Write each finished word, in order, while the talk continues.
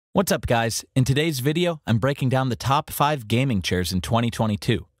What's up, guys? In today's video, I'm breaking down the top 5 gaming chairs in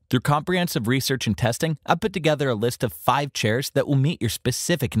 2022. Through comprehensive research and testing, I've put together a list of 5 chairs that will meet your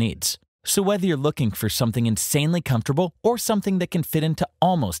specific needs. So whether you're looking for something insanely comfortable or something that can fit into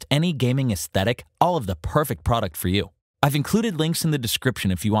almost any gaming aesthetic, I'll have the perfect product for you. I've included links in the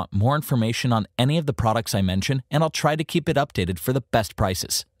description if you want more information on any of the products I mention, and I'll try to keep it updated for the best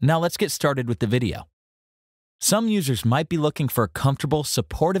prices. Now let's get started with the video. Some users might be looking for a comfortable,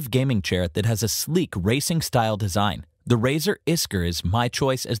 supportive gaming chair that has a sleek racing-style design. The Razer Iskur is my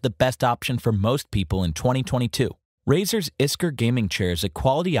choice as the best option for most people in 2022. Razer's Iskur gaming chair is a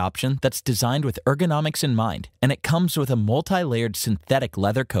quality option that's designed with ergonomics in mind, and it comes with a multi-layered synthetic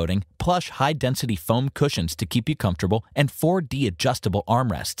leather coating, plush high-density foam cushions to keep you comfortable, and 4D adjustable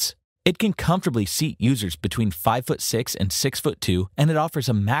armrests. It can comfortably seat users between 5'6" and 6'2", and it offers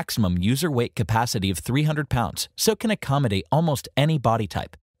a maximum user weight capacity of 300 pounds, so it can accommodate almost any body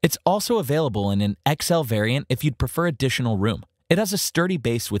type. It's also available in an XL variant if you'd prefer additional room. It has a sturdy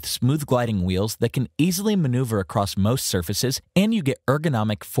base with smooth gliding wheels that can easily maneuver across most surfaces, and you get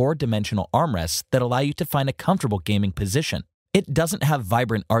ergonomic 4-dimensional armrests that allow you to find a comfortable gaming position. It doesn't have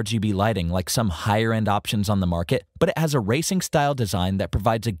vibrant RGB lighting like some higher-end options on the market, but it has a racing-style design that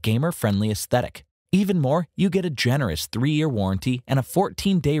provides a gamer-friendly aesthetic. Even more, you get a generous 3-year warranty and a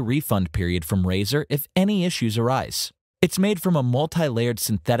 14-day refund period from Razer if any issues arise. It's made from a multi-layered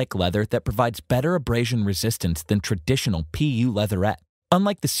synthetic leather that provides better abrasion resistance than traditional PU leatherette.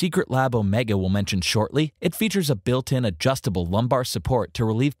 Unlike the Secretlab Omega we'll mention shortly, it features a built-in adjustable lumbar support to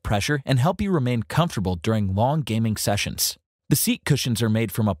relieve pressure and help you remain comfortable during long gaming sessions. The seat cushions are made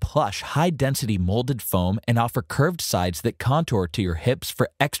from a plush, high-density molded foam and offer curved sides that contour to your hips for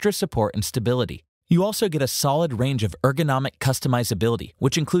extra support and stability. You also get a solid range of ergonomic customizability,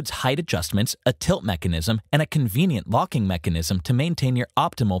 which includes height adjustments, a tilt mechanism, and a convenient locking mechanism to maintain your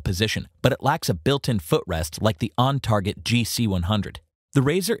optimal position, but it lacks a built-in footrest like the on-target GC100. The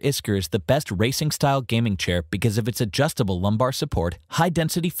Razer Iskur is the best racing-style gaming chair because of its adjustable lumbar support,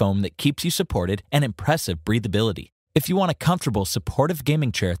 high-density foam that keeps you supported, and impressive breathability. If you want a comfortable, supportive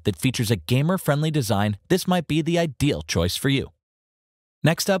gaming chair that features a gamer-friendly design, this might be the ideal choice for you.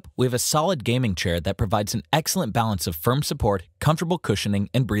 Next up, we have a solid gaming chair that provides an excellent balance of firm support, comfortable cushioning,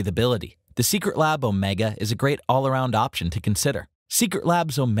 and breathability. The Secretlab Omega is a great all-around option to consider.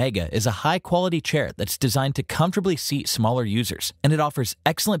 Secretlab's Omega is a high-quality chair that's designed to comfortably seat smaller users, and it offers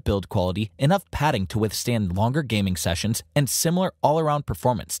excellent build quality, enough padding to withstand longer gaming sessions, and similar all-around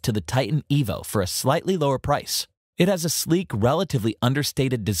performance to the Titan Evo for a slightly lower price. It has a sleek, relatively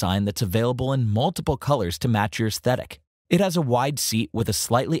understated design that's available in multiple colors to match your aesthetic. It has a wide seat with a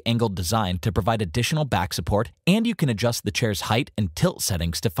slightly angled design to provide additional back support, and you can adjust the chair's height and tilt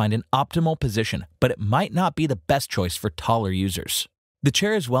settings to find an optimal position, but it might not be the best choice for taller users. The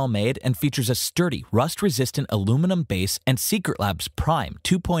chair is well made and features a sturdy, rust-resistant aluminum base and Secretlab's Prime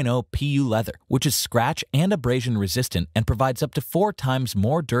 2.0 PU leather, which is scratch and abrasion resistant and provides up to 4 times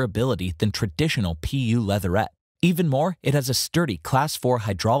more durability than traditional PU leatherette. Even more, it has a sturdy Class 4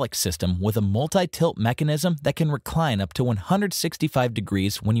 hydraulic system with a multi-tilt mechanism that can recline up to 165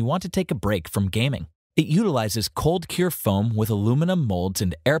 degrees when you want to take a break from gaming. It utilizes cold cure foam with aluminum molds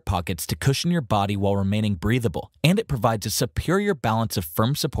and air pockets to cushion your body while remaining breathable, and it provides a superior balance of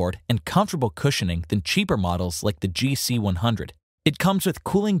firm support and comfortable cushioning than cheaper models like the GC100. It comes with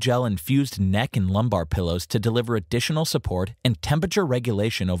cooling gel-infused neck and lumbar pillows to deliver additional support and temperature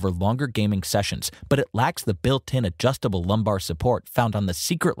regulation over longer gaming sessions, but it lacks the built-in adjustable lumbar support found on the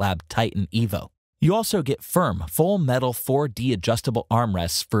Secretlab Titan Evo. You also get firm, full metal 4D adjustable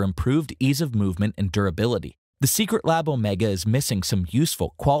armrests for improved ease of movement and durability. The Secretlab Omega is missing some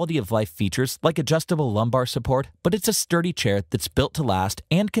useful quality-of-life features like adjustable lumbar support, but it's a sturdy chair that's built to last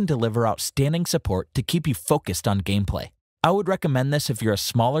and can deliver outstanding support to keep you focused on gameplay. I would recommend this if you're a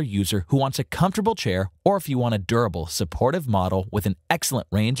smaller user who wants a comfortable chair or if you want a durable, supportive model with an excellent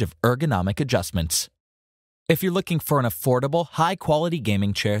range of ergonomic adjustments. If you're looking for an affordable, high-quality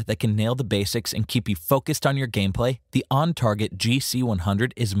gaming chair that can nail the basics and keep you focused on your gameplay, the on-target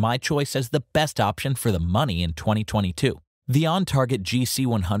GC100 is my choice as the best option for the money in 2022. The on-target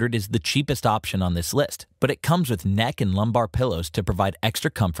GC100 is the cheapest option on this list, but it comes with neck and lumbar pillows to provide extra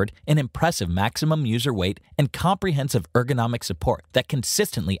comfort, an impressive maximum user weight, and comprehensive ergonomic support that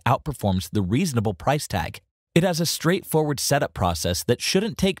consistently outperforms the reasonable price tag. It has a straightforward setup process that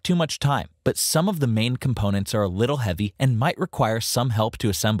shouldn't take too much time, but some of the main components are a little heavy and might require some help to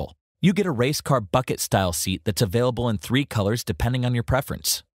assemble. You get a race car bucket-style seat that's available in 3 colors depending on your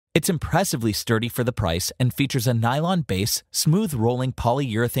preference. It's impressively sturdy for the price and features a nylon base, smooth rolling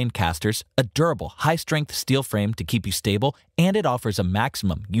polyurethane casters, a durable, high-strength steel frame to keep you stable, and it offers a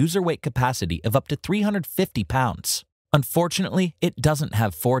maximum user weight capacity of up to 350 pounds. Unfortunately, it doesn't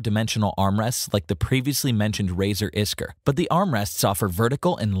have four-dimensional armrests like the previously mentioned Razer Iskur, but the armrests offer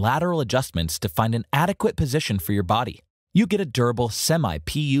vertical and lateral adjustments to find an adequate position for your body. You get a durable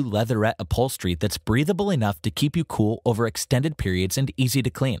semi-PU leatherette upholstery that's breathable enough to keep you cool over extended periods and easy to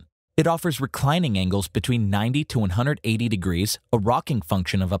clean. It offers reclining angles between 90 to 180 degrees, a rocking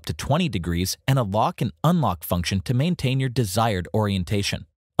function of up to 20 degrees, and a lock and unlock function to maintain your desired orientation.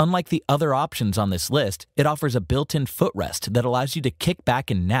 Unlike the other options on this list, it offers a built-in footrest that allows you to kick back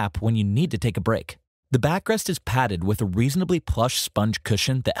and nap when you need to take a break. The backrest is padded with a reasonably plush sponge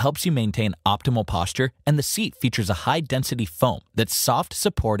cushion that helps you maintain optimal posture, and the seat features a high-density foam that's soft,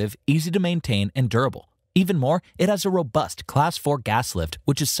 supportive, easy to maintain, and durable. Even more, it has a robust Class 4 gas lift,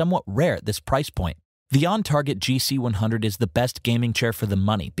 which is somewhat rare at this price point. The on-target GC100 is the best gaming chair for the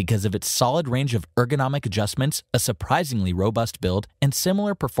money because of its solid range of ergonomic adjustments, a surprisingly robust build, and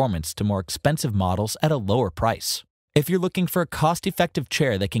similar performance to more expensive models at a lower price. If you're looking for a cost-effective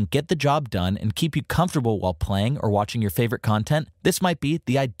chair that can get the job done and keep you comfortable while playing or watching your favorite content, this might be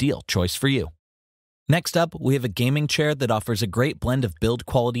the ideal choice for you. Next up, we have a gaming chair that offers a great blend of build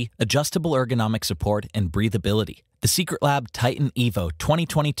quality, adjustable ergonomic support, and breathability. The Secretlab Titan Evo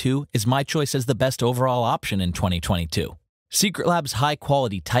 2022 is my choice as the best overall option in 2022. Secretlab's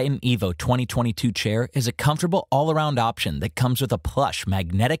high-quality Titan Evo 2022 chair is a comfortable all-around option that comes with a plush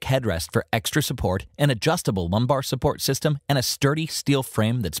magnetic headrest for extra support, an adjustable lumbar support system, and a sturdy steel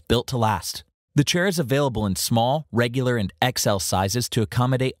frame that's built to last. The chair is available in small, regular, and XL sizes to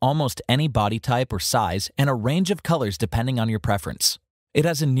accommodate almost any body type or size and a range of colors depending on your preference. It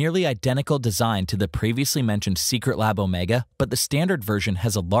has a nearly identical design to the previously mentioned Secretlab Omega, but the standard version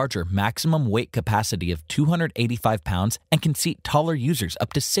has a larger maximum weight capacity of 285 pounds and can seat taller users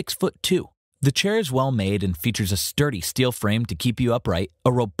up to 6'2". The chair is well made and features a sturdy steel frame to keep you upright,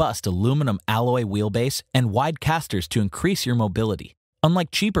 a robust aluminum alloy wheelbase, and wide casters to increase your mobility.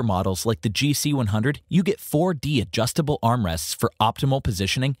 Unlike cheaper models like the GC100, you get 4D adjustable armrests for optimal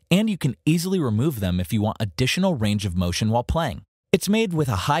positioning, and you can easily remove them if you want additional range of motion while playing. It's made with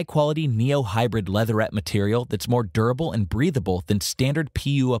a high-quality neo-hybrid leatherette material that's more durable and breathable than standard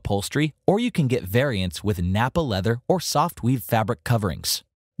PU upholstery, or you can get variants with Napa leather or soft weave fabric coverings.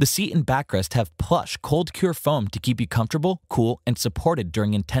 The seat and backrest have plush, cold-cure foam to keep you comfortable, cool, and supported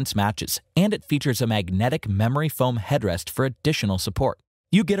during intense matches, and it features a magnetic memory foam headrest for additional support.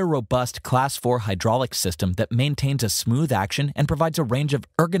 You get a robust Class 4 hydraulic system that maintains a smooth action and provides a range of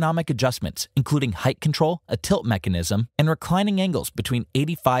ergonomic adjustments, including height control, a tilt mechanism, and reclining angles between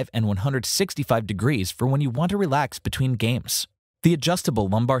 85 and 165 degrees for when you want to relax between games. The adjustable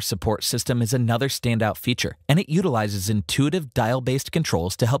lumbar support system is another standout feature, and it utilizes intuitive dial-based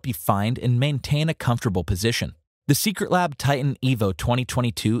controls to help you find and maintain a comfortable position. The Secretlab Titan Evo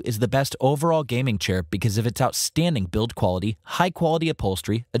 2022 is the best overall gaming chair because of its outstanding build quality, high-quality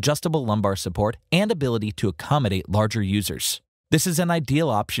upholstery, adjustable lumbar support, and ability to accommodate larger users. This is an ideal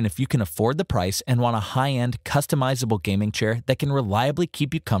option if you can afford the price and want a high-end, customizable gaming chair that can reliably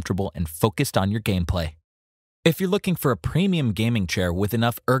keep you comfortable and focused on your gameplay. If you're looking for a premium gaming chair with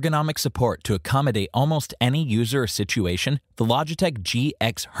enough ergonomic support to accommodate almost any user or situation, the Logitech G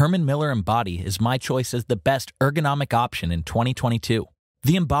Herman Miller Embody is my choice as the best ergonomic option in 2022.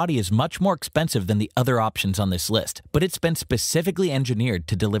 The Embody is much more expensive than the other options on this list, but it's been specifically engineered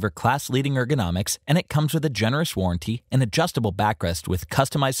to deliver class-leading ergonomics, and it comes with a generous warranty, an adjustable backrest with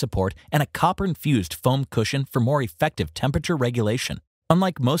customized support, and a copper-infused foam cushion for more effective temperature regulation.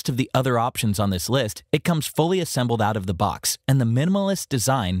 Unlike most of the other options on this list, it comes fully assembled out of the box, and the minimalist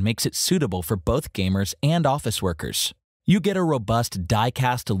design makes it suitable for both gamers and office workers. You get a robust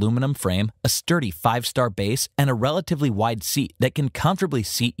die-cast aluminum frame, a sturdy 5-star base, and a relatively wide seat that can comfortably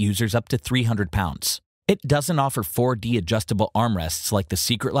seat users up to 300 pounds. It doesn't offer 4D adjustable armrests like the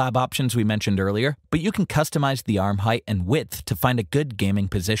Secretlab options we mentioned earlier, but you can customize the arm height and width to find a good gaming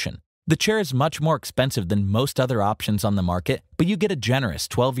position. The chair is much more expensive than most other options on the market, but you get a generous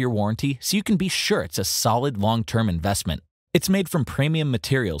 12-year warranty so you can be sure it's a solid long-term investment. It's made from premium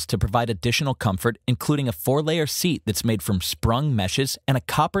materials to provide additional comfort, including a 4-layer seat that's made from sprung meshes and a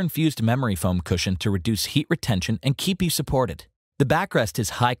copper-infused memory foam cushion to reduce heat retention and keep you supported. The backrest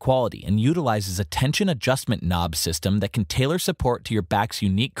is high quality and utilizes a tension adjustment knob system that can tailor support to your back's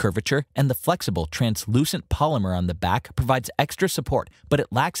unique curvature, and the flexible, translucent polymer on the back provides extra support, but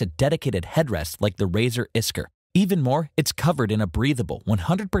it lacks a dedicated headrest like the Razer Iskur. Even more, it's covered in a breathable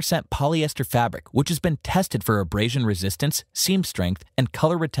 100% polyester fabric, which has been tested for abrasion resistance, seam strength, and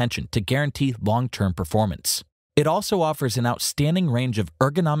color retention to guarantee long-term performance. It also offers an outstanding range of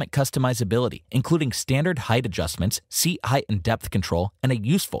ergonomic customizability, including standard height adjustments, seat height and depth control, and a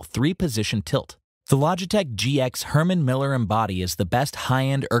useful 3-position tilt. The Logitech GX Herman Miller Embody is the best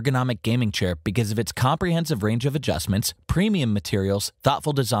high-end ergonomic gaming chair because of its comprehensive range of adjustments, premium materials,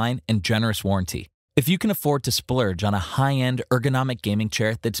 thoughtful design, and generous warranty. If you can afford to splurge on a high-end ergonomic gaming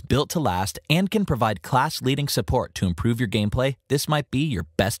chair that's built to last and can provide class-leading support to improve your gameplay, this might be your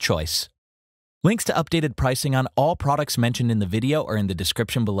best choice. Links to updated pricing on all products mentioned in the video are in the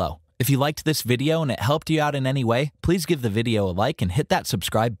description below. If you liked this video and it helped you out in any way, please give the video a like and hit that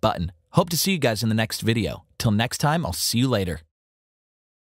subscribe button. Hope to see you guys in the next video. Till next time, I'll see you later.